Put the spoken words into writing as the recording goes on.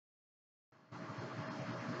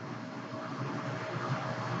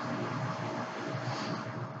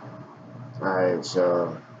Alright,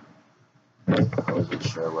 so I wasn't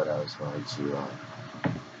sure what I was going to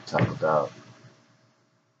talk about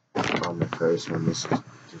on the first one. This is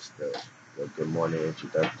just the good morning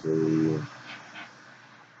introductory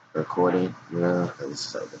recording, because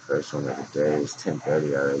it's like the first one of the day. It's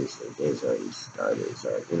 10:30 already, so the day's already started. So,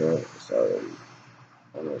 it's already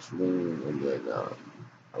almost noon, and then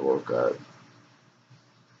I woke up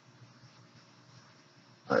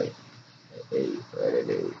like at 8, right at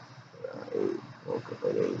 8, around 8, woke up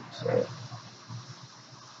at 8, so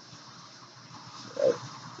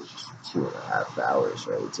it's just 2.5 hours,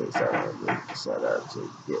 right? It takes that long to set up to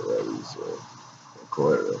get ready to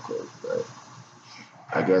record real quick. But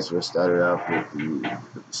I guess we'll start it off with the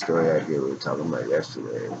story idea we were talking about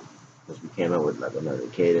yesterday. Because we came up with like another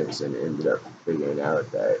cadence and ended up figuring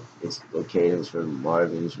out that it's the cadence from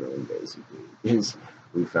Marvin's room, basically.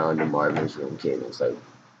 We found the Marvin's room cadence, like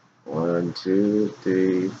 1, 2,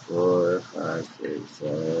 3, 4, 5, 6,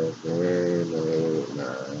 7, 8, 9,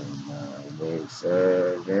 9, 8,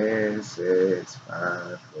 7, 6,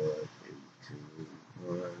 5, 4, 3, 2,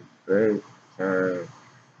 1. Break time.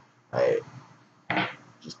 Like,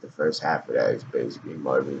 just the first half of that is basically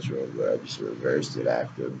Marvin's room, but I just reversed it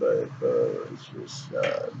after. But bro, it's just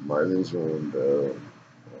Marvin's room, bro.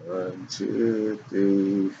 1, 2,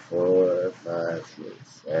 3, 4, 5,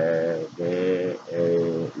 6, 7,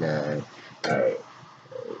 8, 9. Alright,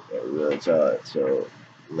 real talk. So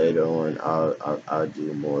later on, I'll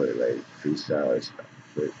do more like freestyles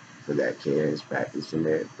for that cadence, practicing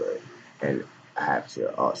it. But and I have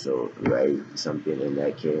to also write something in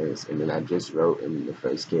that cadence. And then I just wrote in the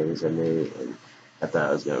first cadence I made, and I thought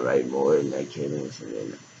I was gonna write more in that cadence. And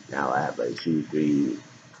then now I have like 2, 3,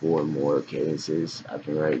 4 more cadences I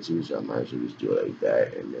can write to, so I might as well just do it like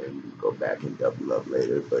that, and then go back and double up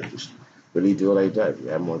later. But just really do it like that. If you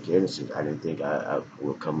have more cadences, I didn't think I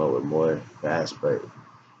would come up with more fast, but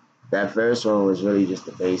that first one was really just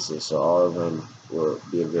the basis, so all of them will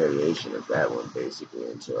be a variation of that one basically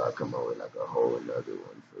until I come up with like a whole another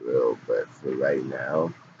one for real. But for right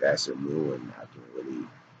now, that's a new one. I can really,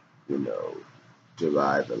 you know,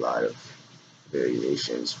 derive a lot of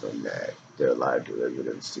variations from that. There are a lot of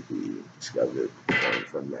derivatives to be discovered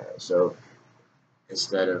from that. So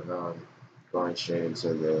instead of going straight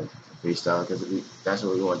into the freestyle, because that's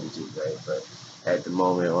what we wanted to do, right? But at the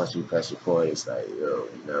moment, once we press record, it's like, yo,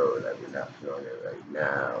 no, like we're not feeling it right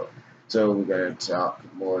now. So we're gonna talk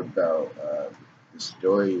more about the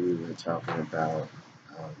story we were talking about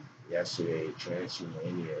yesterday,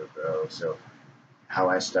 Transhumania, bro. So how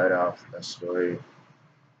I start off a story,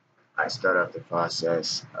 I start off the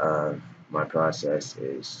process. My process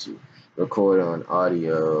is to record on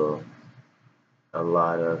audio a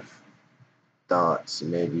lot of thoughts,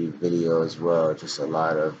 maybe video as well. Just a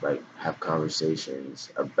lot of like have conversations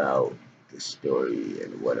about the story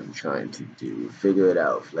and what I'm trying to do. Figure it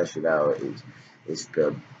out, flesh it out. Is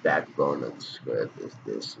the backbone of the script. If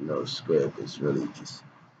there's no script, it's really just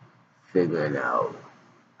figuring out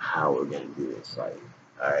how we're gonna do this. Like,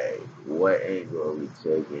 alright, what angle are we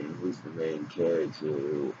taking? Who's the main character?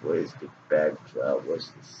 Where's the backdrop?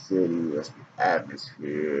 What's the city? What's the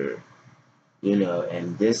atmosphere?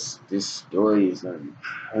 And this story is gonna be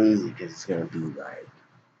crazy because it's gonna be like,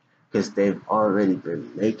 because they've already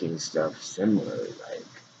been making stuff similar, like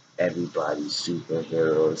everybody's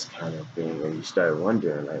superheroes kind of thing, and you start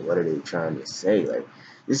wondering like, what are they trying to say? Like,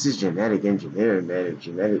 this is genetic engineering, man, and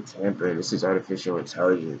genetic tampering. This is artificial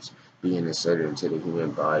intelligence being inserted into the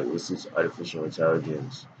human body. This is artificial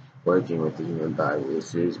intelligence working with the human body.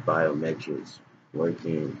 This is biometrics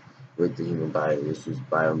working with the human body. This is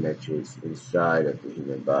biometrics inside of the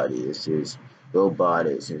human body. This is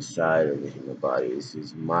robotics inside of the human body. This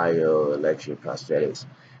is myoelectric prosthetics.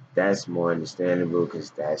 That's more understandable because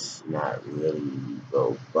that's not really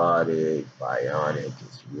robotic, bionic.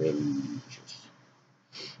 It's really just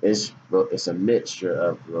it's a mixture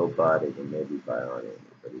of robotic and maybe bionic,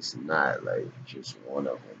 but it's not like just one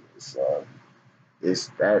of them. It's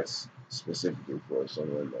that's specifically for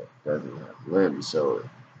someone that doesn't have limbs, so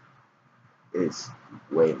it's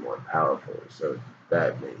way more powerful. So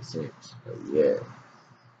that makes sense. But yeah,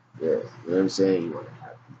 yeah, you know what I'm saying? You want to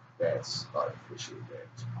have the best artificial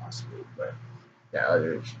limbs possible, but that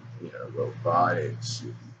other, robotics,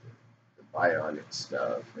 the bionic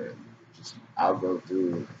stuff, and just I'll go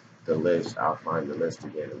through the list. I'll find the list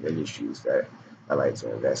again of industries that I like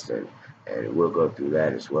to invest in, and we'll go through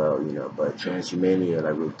that as well. But Transhumania,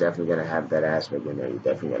 like we're definitely gonna have that aspect in there. You're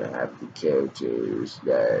definitely gonna have the characters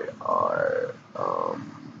that are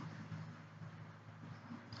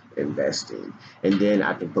investing, and then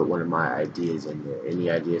I can put one of my ideas in there. Any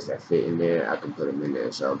ideas that fit in there, I can put them in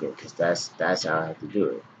there. So okay, because that's how I have to do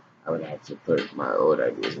it. I would have to put my old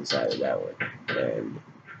ideas inside of that one, and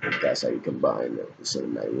that's how you combine the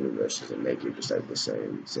cinematic universes and make it just like the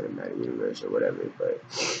same cinematic universe or whatever, but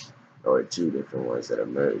or two different ones that are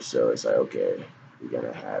merged. So it's like okay, you're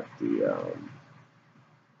gonna have the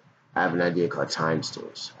I have an idea called Time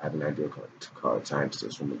Stores. I have an idea called Time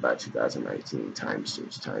Stores from about 2019. Time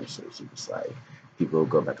Stores, Time Stores. It's like people will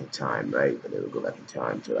go back in time, right? But they will go back in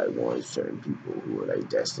time to like warn certain people who are like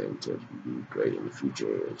destined to be great in the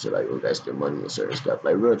future, to like invest their money in certain stuff,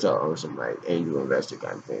 like real talk on some like angel investor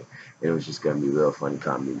kind of thing. And it was just gonna be a real funny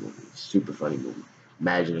comedy movie, super funny movie.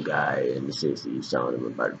 Imagine a guy in the 60s telling him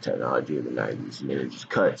about the technology of the 90s, and then it just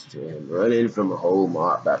cuts to him running from a whole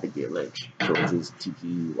mob about to get lynched. So it's just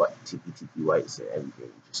tiki whites and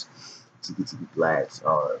everything, just tiki blacks,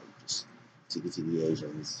 all of them, just tiki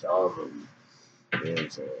Asians, all of them. You know what I'm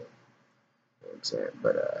saying? You know what I'm saying?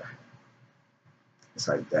 But it's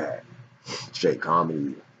like that. Straight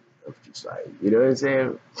comedy of just like, you know what I'm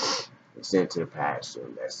saying? It's sent to the past to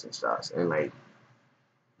invest in stocks. And like,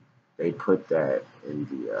 they put that in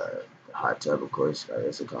the hot tub, of course. Like,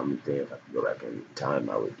 it's a common thing. If I could go back in time,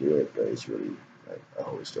 I would do it. But it's really like a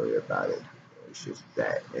whole story about it. It's just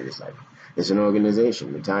that, and it's like it's an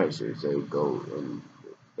organization. The time series, they go in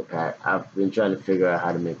the past. I've been trying to figure out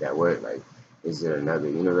how to make that work. Like, is there another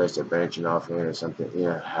universe they're branching off in or something? You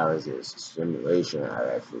know, how is it? It's a simulation. How do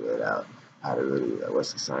I figure it out? How to really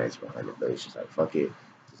what's the science behind it? But it's just like fuck it.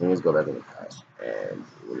 The thing is, go back in the past, and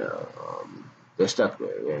you know. They're stuck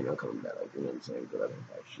there. They ain't no coming back. Like, you know what I'm saying? Go up and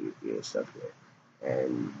back shoot. You're stuck there.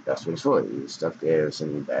 And that's what it's for. You're stuck there,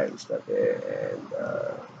 sending back, you're stuck there, and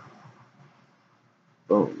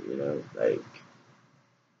boom, you know, like,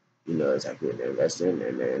 you know exactly what they're investing.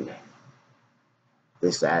 And then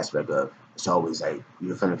this the aspect of it's always like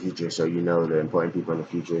you're from the future, so you know the important people in the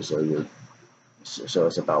future, so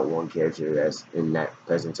it's about one character that's in that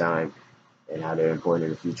present time and how they're important in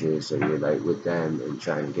the future. So you're like with them and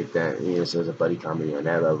trying to get that. You know, so it's a buddy comedy on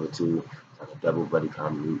that level too. Like a double buddy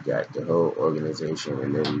comedy. You got the whole organization,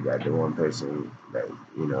 and then you got the one person, like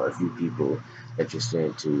you know, a few people that you're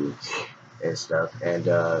sent to and stuff. And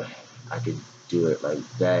I could do it like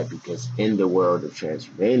that because in the world of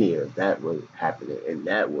Transhumania, that was happening in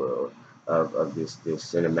that world of this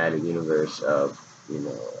cinematic universe of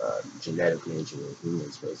genetically engineered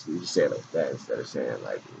humans. Basically, you just say it like that instead of saying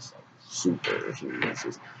like it's like super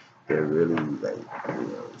humans. They're really like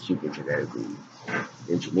super genetically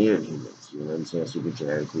engineered humans. You know what I'm saying? Super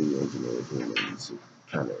genetically engineered humans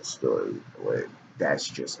kind of story where that's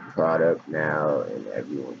just a product now and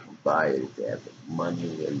everyone can buy it if they have the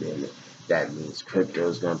money, and then that means crypto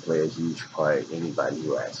is going to play a huge part. Anybody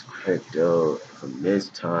who has crypto from this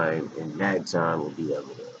time and that time will be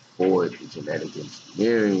able to afford the genetic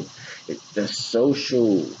engineering. The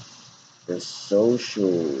social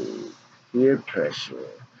peer pressure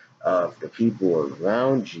of the people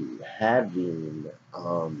around you having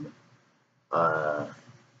uh,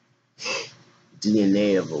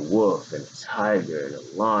 DNA of a wolf and a tiger and a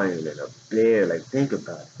lion and a bear. Like, think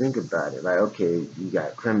about it. Think about it. Like, okay, you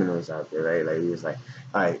got criminals out there, right? Like, it's like,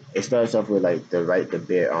 all right, it starts off with like the right to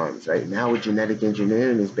bear arms, right? Now with genetic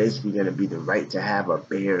engineering, it's basically gonna be the right to have a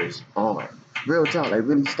bear's arm. Real talk. Like,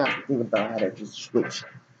 really stop and think about how that just switched.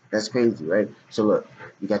 That's crazy, right? So look,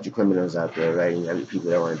 you got your criminals out there, right? And you have your people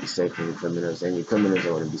that want to be safe from the criminals, and your criminals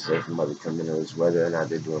that want to be safe from other criminals, whether or not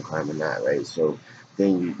they're doing crime or not, right? So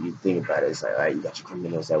then you think about it, it's like, all right, you got your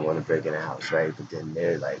criminals that want to break in a house, right? But then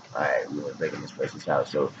they're like, all right, we want to break in this person's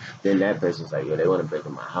house. So then that person's like, yeah, they want to break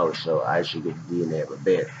in my house, so I should get the DNA of a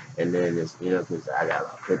bear. And then it's, because I got a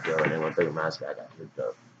lot of crypto, and they want to break in my house because I got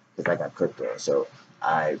crypto. Because I got crypto. So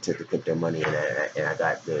I took the crypto money and I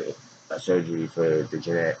got the surgery for the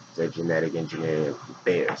genetic engineering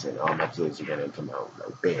bears, and all my kids are gonna come out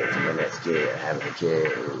like bears, and then that's kid having a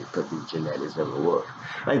kid and put the genetics of a wolf.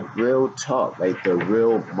 Like real talk, like the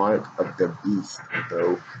real mark of the beast,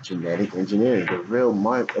 bro. Genetic engineering, the real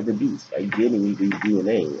mark of the beast, like getting the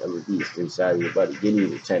DNA of a beast inside of your body, getting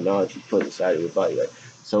the technology put inside of your body, like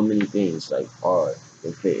so many things, like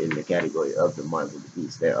they fit in the category of the mark of the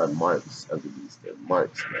beast. There are marks of the beast. They're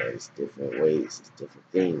marks, man. It's different ways. It's different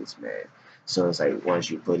things, man. So it's like once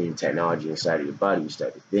you put in technology inside of your body, you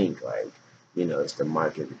start to think like, it's the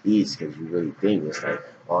mark of the beast, because you really think it's like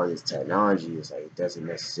all this technology is like, it doesn't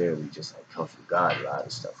necessarily just like come from God. A lot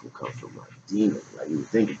of stuff will come from like a demon. Like you would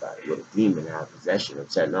think about it, would a demon have possession of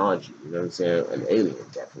technology? You know what I'm saying? An alien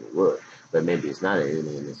definitely would, but maybe it's not an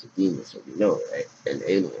alien, it's a demon. So we know, right? An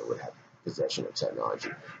alien would have possession of technology,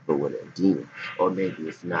 but with a demon. Or maybe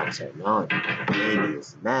it's not technology, maybe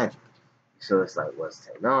it's magic. So it's like, what's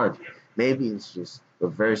technology? Maybe it's just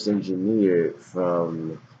reverse engineered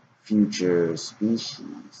from future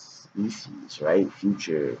species, right?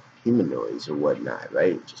 Future humanoids or whatnot,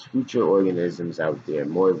 right? Just future organisms out there,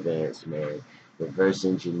 more advanced, man. Reverse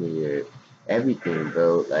engineered everything,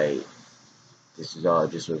 bro. Like, this is all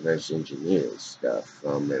just reverse engineered stuff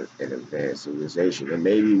from an advanced civilization. And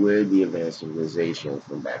maybe we're the advanced civilization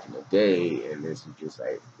from back in the day, and this is just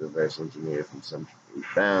like reverse engineered from something we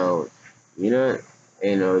found. You know,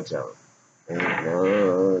 ain't no telling. Ain't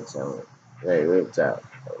no telling. Hey, real talk.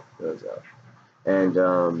 Real talk. And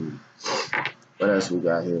what else we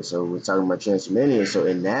got here? So we're talking about Transhumania. So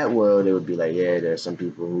in that world, it would be like, yeah, there's some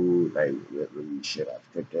people who like really shit off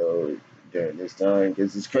crypto during this time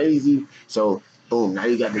because it's crazy. So boom, now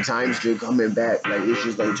you got the time stream coming back. Like it's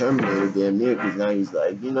just like Terminator damn near because now he's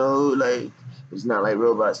like, like it's not like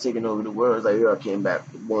robots taking over the world. It's like, yo, I came back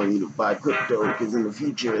wanting you to buy crypto because in the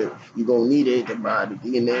future you're going to need it to buy the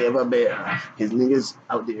DNA of a bear. Because niggas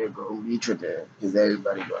out there going to be tripping because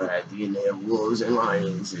everybody going to have DNA of wolves and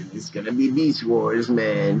lions and it's going to be beast wars,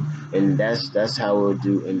 man. And that's how we'll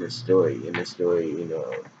do in the story. In the story,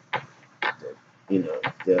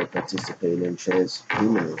 they'll participate in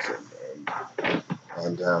transhumanism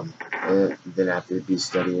and then after be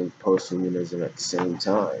studying posthumanism at the same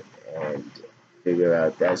time and figure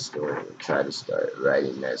out that story and try to start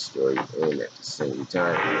writing that story in at the same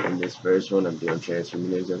time. In this first one, I'm doing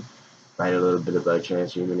transhumanism, write a little bit about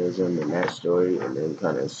transhumanism and that story, and then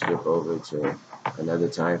kind of skip over to another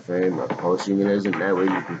time frame of posthumanism. That way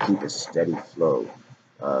you can keep a steady flow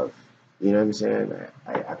of, you know what I'm saying?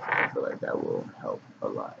 I feel like that will help a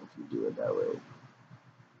lot if you do it that way.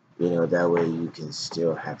 That way you can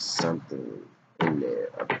still have something in there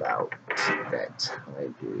about that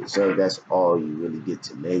time period. So that's all you really get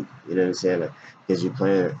to make. You know what I'm saying? Like, because you're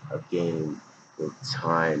playing a game with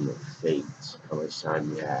time and fate, how much time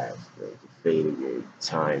you have, like the fate of your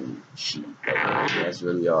time sheet. Like, that's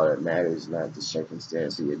really all that matters, not the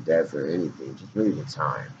circumstance of your death or anything, just really the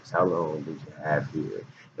time. It's how long did you have here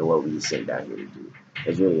and what were you sent out here to do.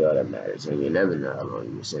 It's really all that matters, and you never know how long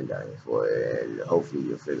you were sent down here for, and hopefully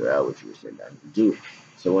you'll figure out what you were sent down here to do.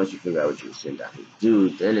 So once you figure out what you were sent down here to do,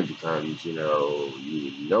 then it becomes, you're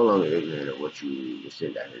no longer ignorant of what you were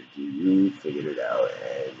sent down here to do. You figured it out,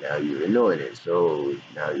 and now you're ignoring it. So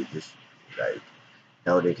now you're just like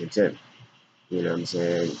held in contempt. You know what I'm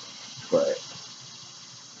saying? But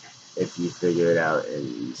if you figure it out and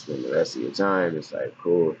you spend the rest of your time, it's like,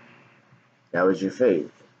 cool, that was your fate.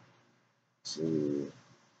 To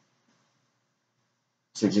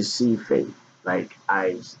just see fate. Like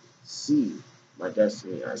I see my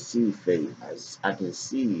destiny, I see fate, I can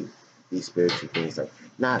see these spiritual things. Like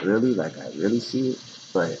not really, like I really see it,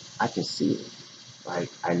 but I can see it. Like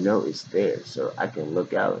I know it's there, so I can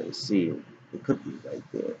look out and see it. It could be right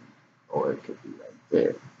there, or it could be right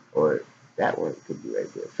there, or that one could be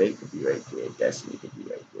right there. Fate could be right there. Destiny could be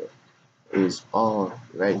right there. It is all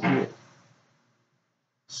right here.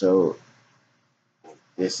 So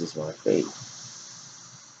this is my fate.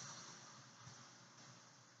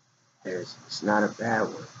 It's not a bad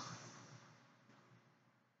one.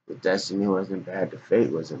 The destiny wasn't bad. The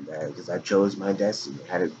fate wasn't bad because I chose my destiny.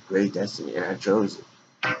 I had a great destiny and I chose it.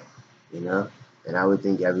 You know? And I would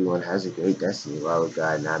think everyone has a great destiny. Why would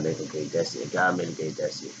God not make a great destiny? God made a great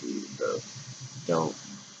destiny for you, bro. Don't.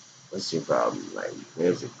 What's your problem? Like,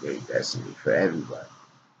 there's a great destiny for everybody.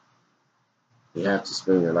 You have to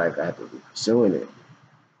spend your life actively pursuing it.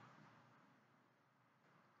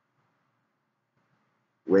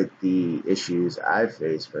 With the issues I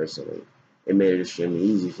faced personally, it made it extremely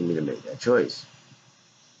easy for me to make that choice.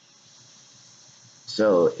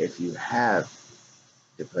 So if you have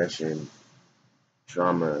depression,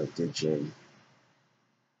 trauma, addiction, you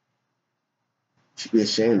should be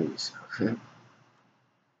ashamed of yourself.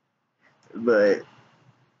 But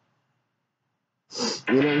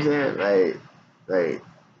you know what I'm saying? Like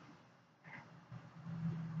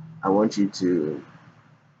I want you to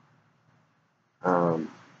um,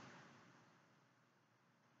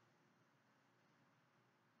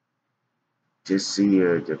 just see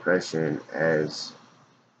your depression as,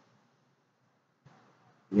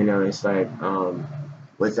 it's like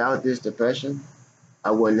without this depression,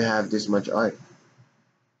 I wouldn't have this much art.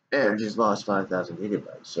 And I just lost 5,000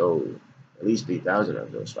 gigabytes, so at least 3,000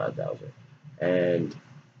 of those 5,000, and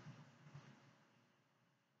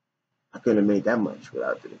I couldn't have made that much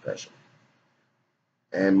without the depression.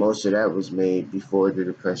 And most of that was made before the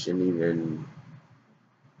depression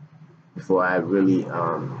before I really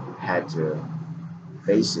had to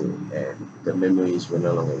face it, and the memories were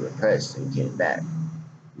no longer repressed and came back.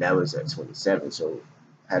 That was at 27, so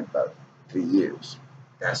I had about 3 years.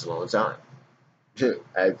 That's a long time. I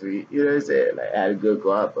had three, you know what I'm saying? Like, I had a good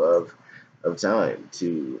gulp of time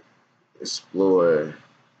to explore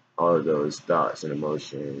all of those thoughts and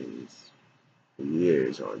emotions for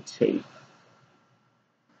years on tape.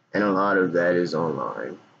 And a lot of that is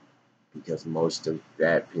online because most of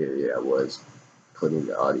that period I was putting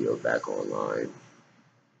the audio back online.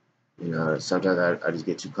 You know, sometimes I just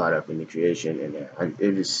get too caught up in the creation and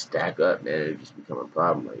it just stack up, man. It just become a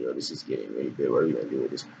problem. Like, yo, this is getting really big. What are we gonna do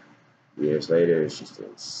with this? Years later, it's just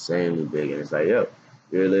insanely big, and it's like, yo,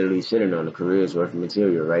 you're literally sitting on a career's worth of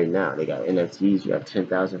material right now. They got NFTs. You got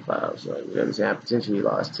 10,000 files. Like, you know what I'm saying? I potentially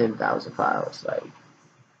lost 10,000 files. Like,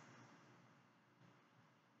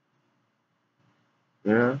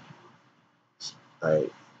 you know,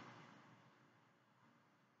 like,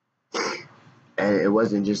 and it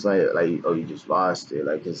wasn't just like oh, you just lost it.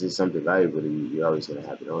 Like, 'cause it's something valuable to you. You're always gonna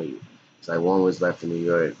have it on you. It's like one was left in New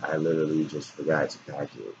York. I literally just forgot to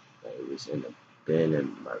pack it. Like, it was in the bin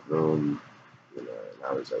in my room, you know, and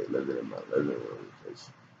I was like living in my living room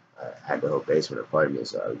because I had the whole basement apartment,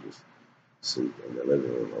 so I would just sleep in the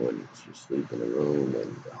living room. I wouldn't just sleep in the room,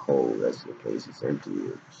 and the whole rest of the place is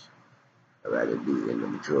empty. I'd rather be in the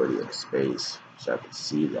majority of the space so I could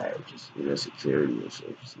see that, just, you know, security and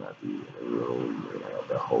shit. Just not be in a room, you know,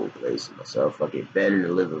 the whole place to myself. Fucking bed in the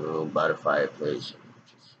living room by the fireplace, and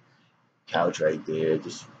just couch right there,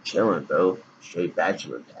 just chilling, bro. Straight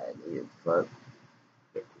bachelor pad, nigga. Fuck.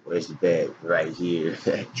 Where's the bed? Right here.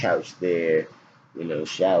 Couch there. You know,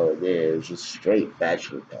 shower there. It was just straight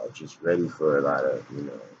bachelor pad, just ready for a lot of, you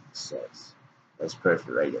know, sex. That's perfect,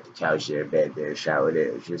 right? You got the couch there, bed there, shower there.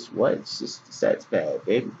 It's just what? It's just the sex pad,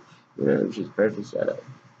 baby. You know, it's just perfect setup.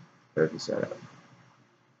 Perfect setup.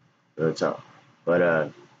 Real talk.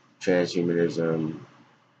 But transhumanism,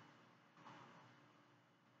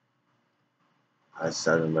 I was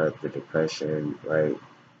talking about the depression, right?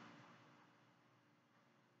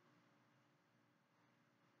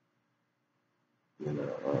 You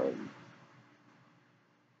know,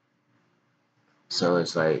 so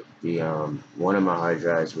it's like the one of my hard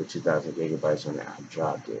drives with 2,000 gigabytes on it, I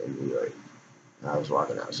dropped it in New York. And I was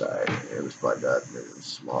walking outside and it was plugged up and it was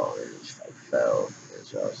small and it just like fell. And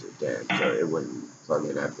so I was like, damn, so it wouldn't plug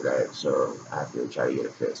in after that. So I have to try to get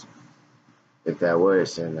it fixed. If that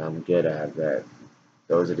works, then I'm good. I have that.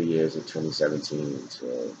 Those are the years of 2017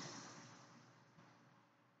 to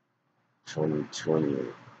 2020.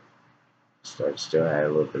 Still had a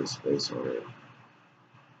little bit of space on it.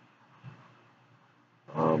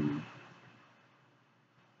 Um,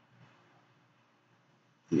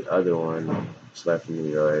 the other one was left in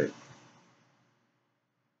New York.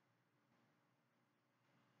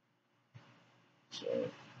 So,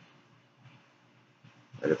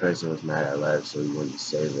 and the person was mad I left, so he wanted to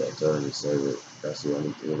save it. I told him to save it. That's the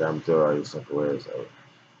only thing. I'm throwing all your stuff away. So,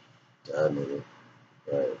 duh, nigga.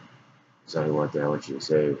 But there's only one thing I want you to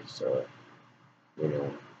save. So, you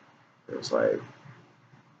know, it was like,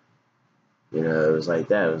 you know, it was like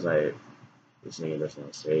that. It was like, this nigga doesn't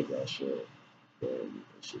want to save that shit. Then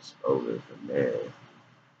it's just over from there.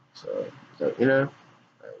 So you know,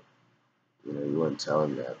 like, you know, you wouldn't tell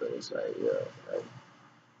him that, but it's like, yeah, like,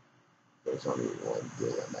 there's only one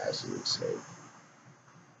thing I'm asking you to say.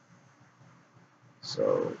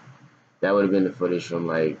 So that would have been the footage from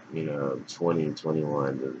like, you know,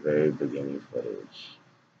 2021, the very beginning footage,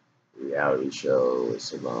 reality show with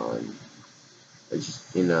Savon. It's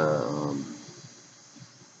just, you know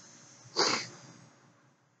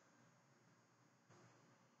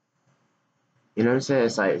what I'm saying?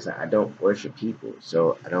 It's like I don't worship people,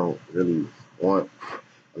 so I don't really want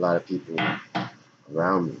a lot of people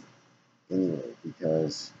around me anyway,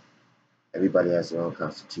 because everybody has their own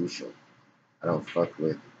constitution. I don't fuck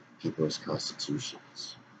with people's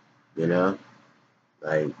constitutions. You know?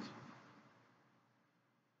 Like,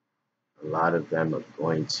 a lot of them are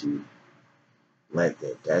going to let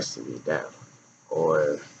their destiny down.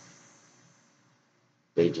 Or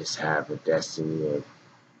they just have a destiny of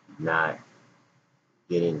not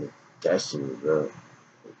getting the destiny, bro.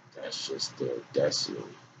 That's just their destiny.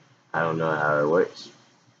 I don't know how it works.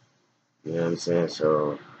 You know what I'm saying?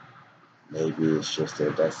 So maybe it's just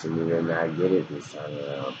their destiny to not get it this time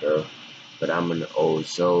around, bro. But I'm an old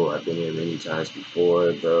soul. I've been here many times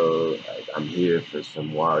before, bro. Like, I'm here for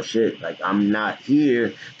some wild shit. Like, I'm not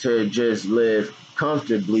here to just live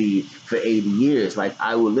comfortably for 80 years. Like,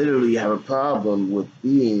 I would literally have a problem with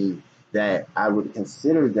being that. I would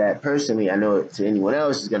consider that personally. I know to anyone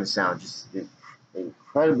else is going to sound just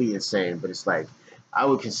incredibly insane, but it's like, I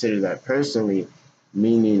would consider that personally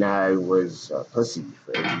meaning I was a pussy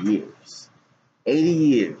for 80 years. 80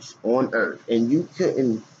 years on Earth, and you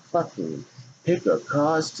couldn't fucking pick a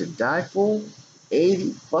cause to die for?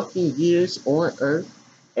 80 fucking years on Earth,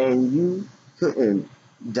 and you couldn't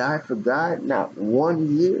die for God? Not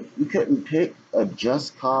 1 year? You couldn't pick a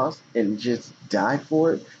just cause and just die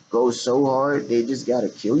for it? Go so hard, they just gotta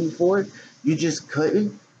kill you for it? You just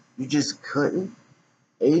couldn't? You just couldn't?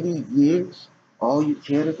 80 years, all you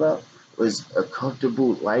cared about was a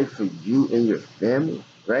comfortable life for you and your family,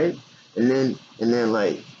 right? And then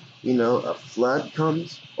like, a flood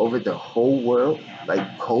comes over the whole world,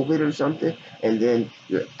 like COVID or something, and then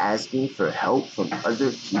you're asking for help from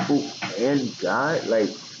other people and God. Like,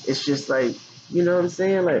 it's just like, you know what I'm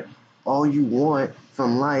saying? Like, all you want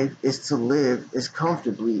from life is to live as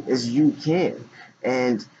comfortably as you can.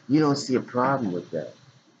 And you don't see a problem with that.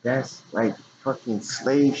 That's like fucking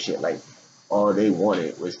slave shit. Like, all they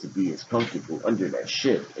wanted was to be as comfortable under that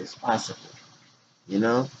shit as possible, you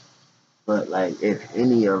know? But like, if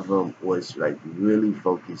any of them was like really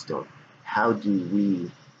focused on how do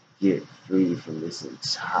we get free from this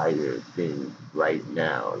entire thing right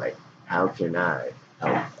now, like, how can I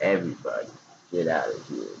help everybody get out of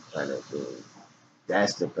here, kind of thing,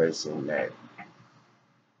 that's the person that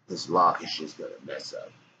this lock is just gonna mess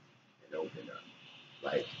up and open up.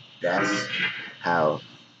 Like, that's how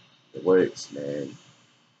it works, man.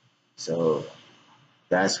 So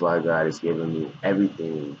that's why God has given me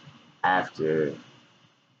everything after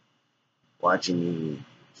watching me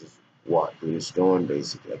just walk through the storm,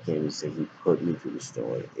 basically. I can't even say He put me through the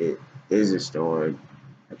storm. It is a storm.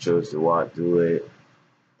 I chose to walk through it,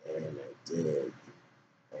 and I did.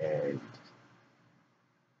 And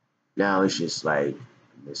now it's just like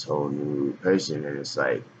this whole new person, and it's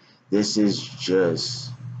like, this is just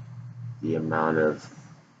the amount of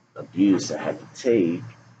abuse I had to take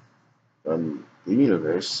from the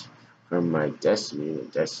universe, from my destiny. The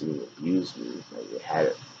destiny abused me. Like, it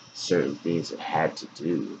had certain things it had to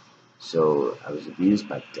do. So I was abused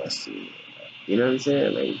by destiny. You know what I'm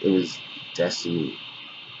saying? Like, it was destiny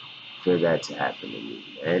for that to happen to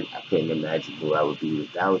me. And I couldn't imagine who I would be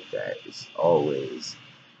without that. It's always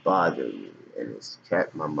bothered me, and it's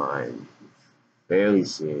kept my mind fairly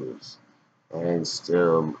serious. And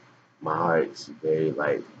still, my heart's very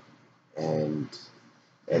light. And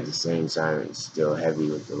at the same time, it's still heavy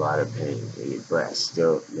with a lot of pain, but I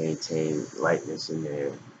still maintain lightness in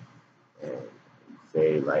there and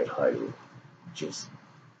very lighthearted, just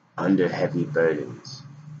under heavy burdens.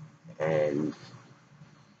 And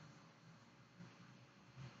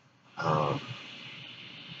um,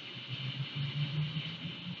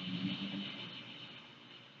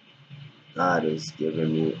 God has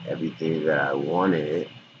given me everything that I wanted,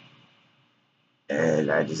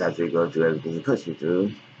 and I just have to go through everything He puts me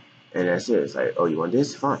through. And that's it. It's like, oh, you want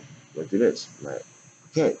this? Fine, go through this. I'm like,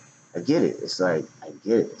 okay, I get it. It's like, I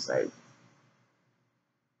get it. It's like,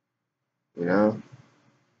 you know,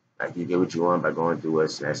 like, you get what you want by going through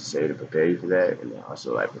what's necessary to prepare you for that, and then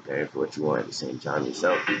also like preparing for what you want at the same time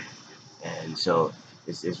yourself. And so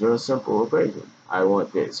it's real simple equation. I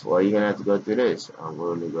want this. Well, you're gonna have to go through this. I'm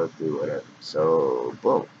willing to go through whatever. So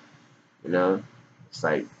boom, you know, it's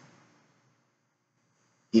like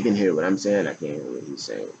he can hear what I'm saying. I can't hear what he's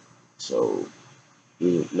saying. So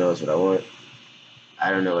he knows what I want. I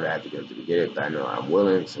don't know what I have to go through to get it, but I know I'm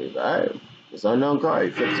willing. So he's like, all right, it's unknown card.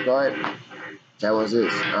 You flip this card. That was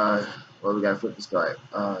this. Well, we gotta flip this card.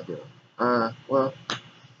 Deal. Well,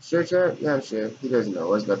 sure, Chad? Yeah, I'm sure. He doesn't know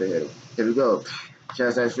what's about to hit him. Here we go.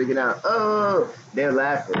 Chad starts freaking out. Oh, they're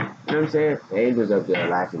laughing. You know what I'm saying? The angels up there are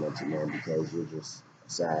laughing at you, man, because you're just a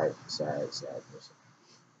sad person.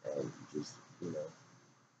 And you just,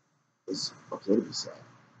 it's okay to be sad.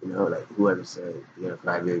 Like, whoever said being a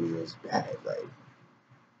crybaby is bad. Like,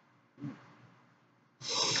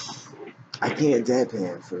 I can't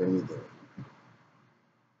deadpan for anything.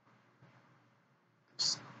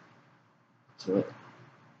 Just can't.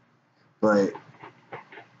 But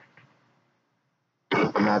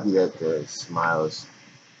I'm happy that the smiles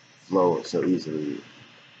flow so easily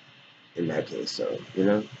in that case. So,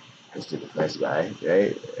 it's the depressed guy,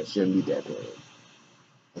 right? I shouldn't be deadpan.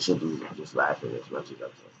 I should be just laughing as much as I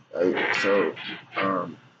can. Right? So,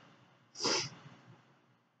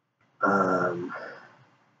 um,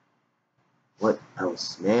 what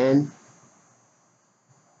else, man?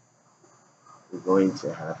 We're going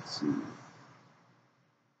to have to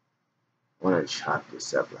want to chop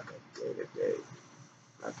this up like a day to day,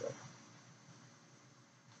 like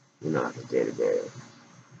like a day to day.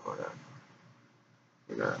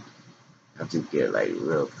 You know, I have to get like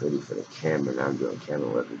real pretty for the camera. Now I'm doing camera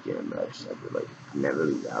work again, but I just have to like never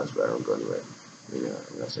leave the house, but I don't go anywhere.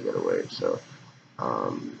 unless I go to work. So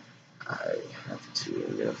I have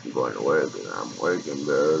to, if I'm going to work and I'm working,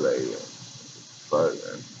 bro, like, fuck,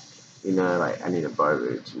 man. Like, I need a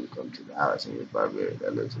barber to come to the house. I need a barber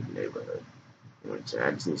that lives in the neighborhood. You know what I'm saying?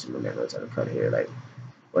 I just need someone that knows how to cut hair. Like,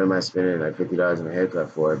 what am I spending like $50 on a haircut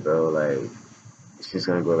for, bro? Like, it's just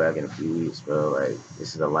gonna go back in a few weeks, bro. Like,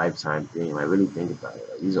 this is a lifetime thing. Like, really think about it.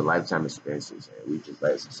 Like, these are lifetime expenses, and we just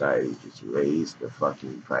let society just raise the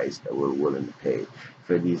fucking price that we're willing to pay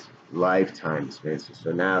for these lifetime expenses.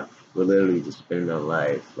 So now we're literally just spending our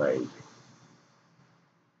life like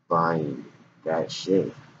buying that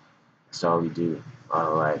shit. That's all we do all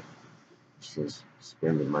our life. It's just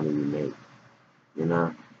spend the money we make. You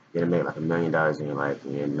know, you're gonna make like $1 million in your life,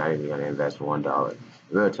 and you're not even gonna invest $1.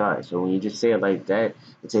 Real talk. So when you just say it like that,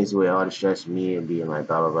 it takes away all the stress from me and being like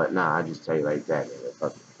blah blah blah. Nah, I just tell you like that. Nigga.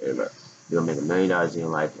 Fuck it. Hey, look, you're gonna make $1 million in your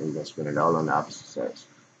life, and you're gonna spend it all on the opposite sex,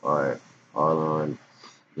 or all on,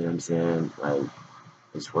 you know what I'm saying? Like,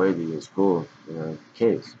 it's worthy, it's cool,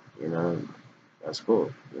 kids, that's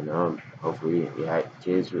cool, hopefully you had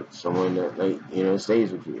kids with someone that, like,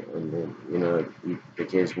 stays with you, and then, the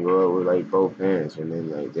kids can grow up with, like, both parents, and then,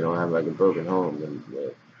 like, they don't have, like, a broken home, and they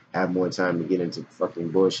have more time to get into fucking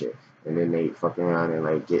bullshit, and then they fuck around and,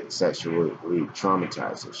 like, get sexually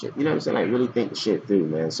traumatized and shit, you know what I'm saying? Like, really think the shit through,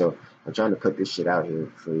 man. So I'm trying to put this shit out here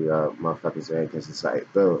for you motherfuckers, man, because it's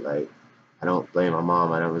like, bro, like, I don't blame my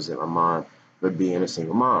mom, I don't resent my mom for being a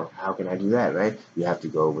single mom. How can I do that, right? You have to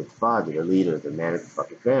go with the father, the leader, the man of the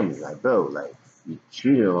fucking family. Like, bro, like, you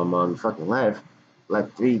cheated on my mom, you fucking left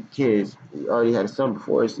 3 kids. You already had a son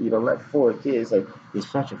before, so you don't left 4 kids. Like, you're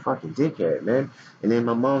such a fucking dickhead, man. And then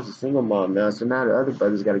my mom's a single mom now, so now the other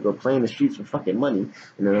brothers got to go play in the streets for fucking money.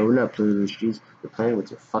 And then we're not playing in the streets, we're playing with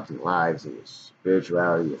your fucking lives and your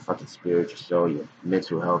spirituality, your fucking spirit, your soul, your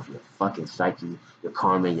mental health, your fucking psyche, your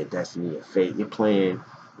karma, your destiny, your fate. You're playing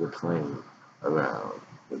around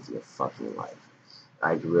with your fucking life.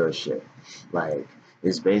 Like, real shit. Like,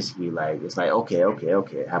 it's basically like, it's like, okay.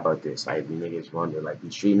 How about this? Like, if you niggas want to, like, be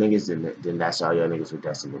street niggas, then that's all y'all niggas were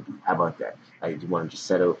destined to be. How about that? Like, you want to just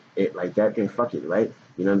settle it like that, then fuck it, right?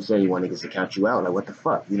 You know what I'm saying? You want niggas to count you out. Like, what the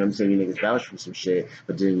fuck? You know what I'm saying? You niggas vouch for some shit,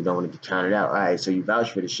 but then you don't want to be counted out. All right, so you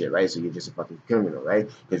vouch for the shit, right? So you're just a fucking criminal, right?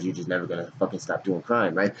 Because you're just never going to fucking stop doing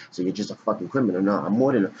crime, right? So you're just a fucking criminal. No, I'm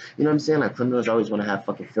more than a, you know what I'm saying? Like, criminals always want to have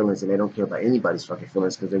fucking feelings, and they don't care about anybody's fucking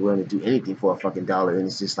feelings because they're willing to do anything for a fucking dollar. And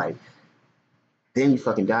it's just like, then you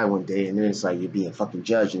fucking die one day, and then it's like you're being fucking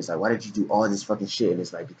judged, and it's like, why did you do all this fucking shit? And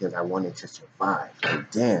it's like, because I wanted to survive.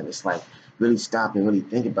 Like, damn, it's like, really stop and really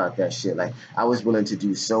think about that shit. Like, I was willing to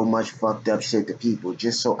do so much fucked up shit to people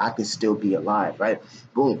just so I could still be alive, right?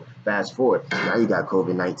 Boom, fast forward. Now you got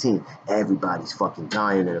COVID-19. Everybody's fucking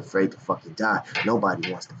dying and afraid to fucking die.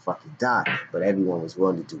 Nobody wants to fucking die, but everyone was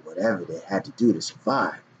willing to do whatever they had to do to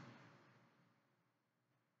survive,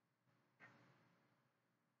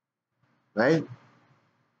 right?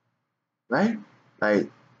 Right? Like,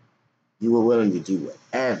 you were willing to do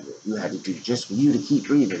whatever you had to do just for you to keep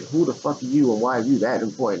breathing. Who the fuck are you, and why are you that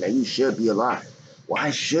important that you should be alive?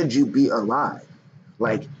 Why should you be alive?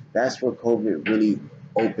 Like, that's what COVID really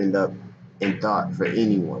opened up in thought for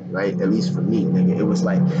anyone, right? At least for me, nigga. It was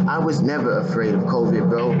like, I was never afraid of COVID,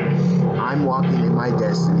 bro. I'm walking in my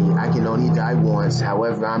destiny. I can only die once.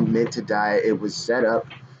 However, I'm meant to die. It was set up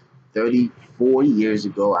 34 years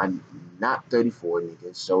ago. I'm not 34,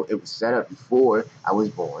 nigga. So it was set up before I was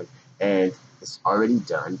born, and it's already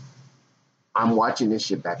done. I'm watching this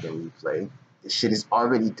shit back in replay. This shit is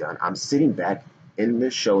already done. I'm sitting back in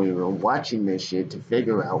the showing room watching this shit to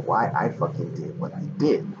figure out why I fucking did what I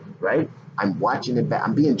did, right? I'm watching it back.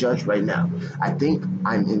 I'm being judged right now. I think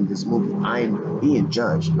I'm in this movie. I'm being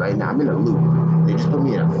judged right now. I'm in a loop. They just put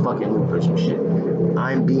me in a fucking loop or some shit.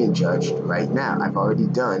 I'm being judged right now. I've already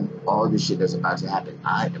done all this shit that's about to happen.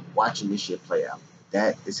 I am watching this shit play out.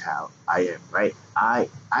 That is how I am, right?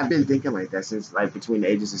 I've been thinking like that since like between the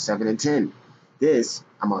ages of 7 and 10. This,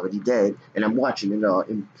 I'm already dead, and I'm watching it all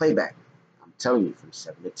in playback. I'm telling you, from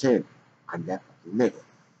 7 to 10, I'm that fucking nigga.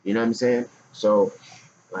 You know what I'm saying? So,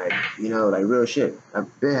 like, like, real shit.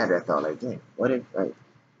 I've been had that thought, like, damn, what if, like,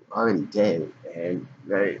 I'm already dead, and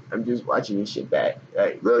like, I'm just watching this shit back.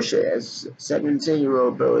 Like, real shit. As 7 and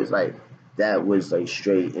 10-year-old, bro, it's like, that was like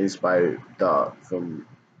straight inspired thought from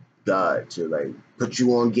God to like put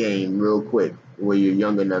you on game real quick where you're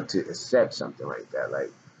young enough to accept something like that.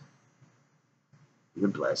 Like, you're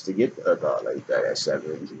blessed to get a thought like that at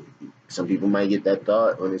 7. Some people might get that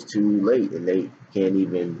thought when it's too late and they can't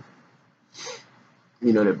even,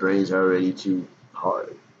 their brains are already too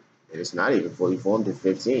hard. And it's not even fully formed at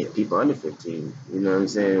 15. People under 15, you know what I'm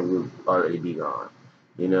saying, will already be gone.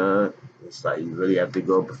 You know, it's like you really have to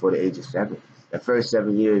go before the age of 7. The first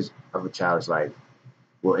 7 years of a child's life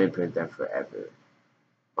will imprint them forever.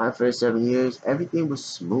 My first 7 years, everything was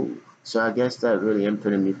smooth. So I guess that really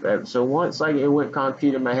imprinted me forever. So once like it went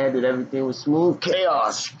concrete in my head that everything was smooth,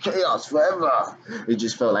 chaos forever. It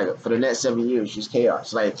just felt like for the next 7 years, just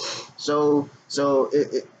chaos. Like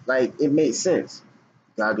it made sense.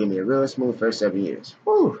 God gave me a real smooth first 7 years.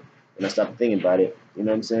 Whew. And I stopped thinking about it. You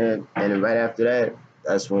know what I'm saying? And then right after that,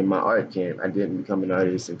 that's when my art came. I didn't become an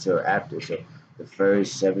artist until after. So the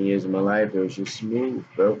first 7 years of my life, it was just smooth,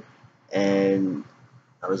 bro. And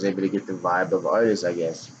I was able to get the vibe of artists, I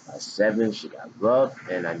guess. By 7, she got rough,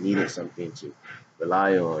 and I needed something to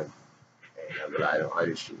rely on, and I relied on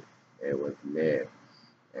artistry, and it went from there.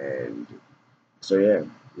 And so yeah,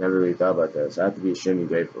 never really thought about that. So I have to be extremely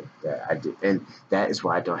grateful that I did, and that is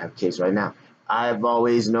why I don't have kids right now. I've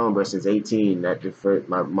always known, but since 18, that the first,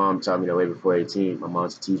 my mom taught me that way before 18. My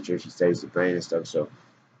mom's a teacher; she studies the brain and stuff. So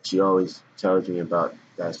she always tells me about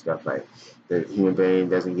that stuff. Like the human brain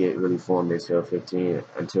doesn't get really formed until 15,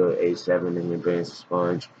 until age 7. The human brain is a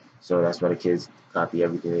sponge. So that's why the kids copy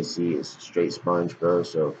everything they see. It's a straight sponge, bro.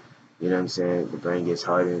 So you know what I'm saying? The brain gets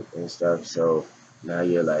hardened and stuff. So now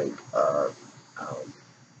you're like um,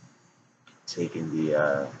 taking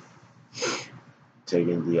the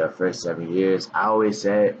first 7 years. I always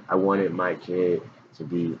said I wanted my kid to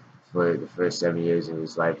be for the first 7 years of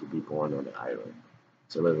his life to be born on an island,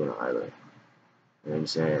 to live on an island. You know what I'm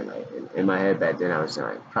saying? Like in my head back then, I was saying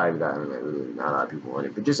like private island, like really not a lot of people want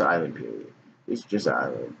it, but just an island period. It's just an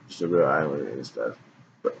island, just a real island and stuff.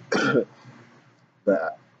 But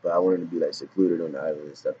but I wanted to be like secluded on the island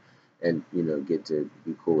and stuff, and get to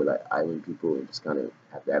be cool with like island people and just kind of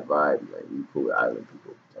have that vibe, like be cool with island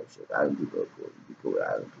people type shit. Island people are cool. Be cool with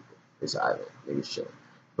island people. It's an island, niggas chilling.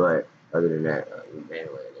 But other than that, we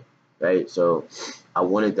mainland it, right? So I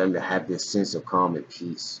wanted them to have this sense of calm and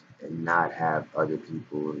peace and not have other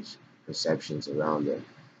people's perceptions around them.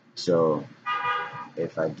 So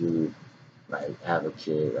if I do like have a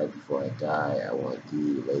kid right before I die, I want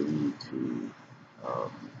the lady to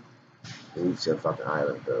um, move to a fucking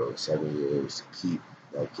island, bro. 7 years, keep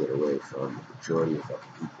that kid away from the majority of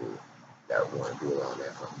fucking people that want to be around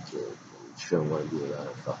that fucking kid. And shouldn't want to be around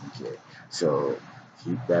that fucking kid. So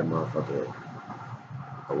keep that motherfucker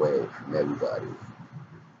away from everybody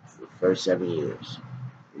for the first 7 years.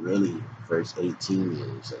 Really, first 18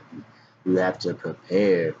 years. Like, you have to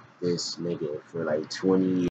prepare this nigga for like 20 years.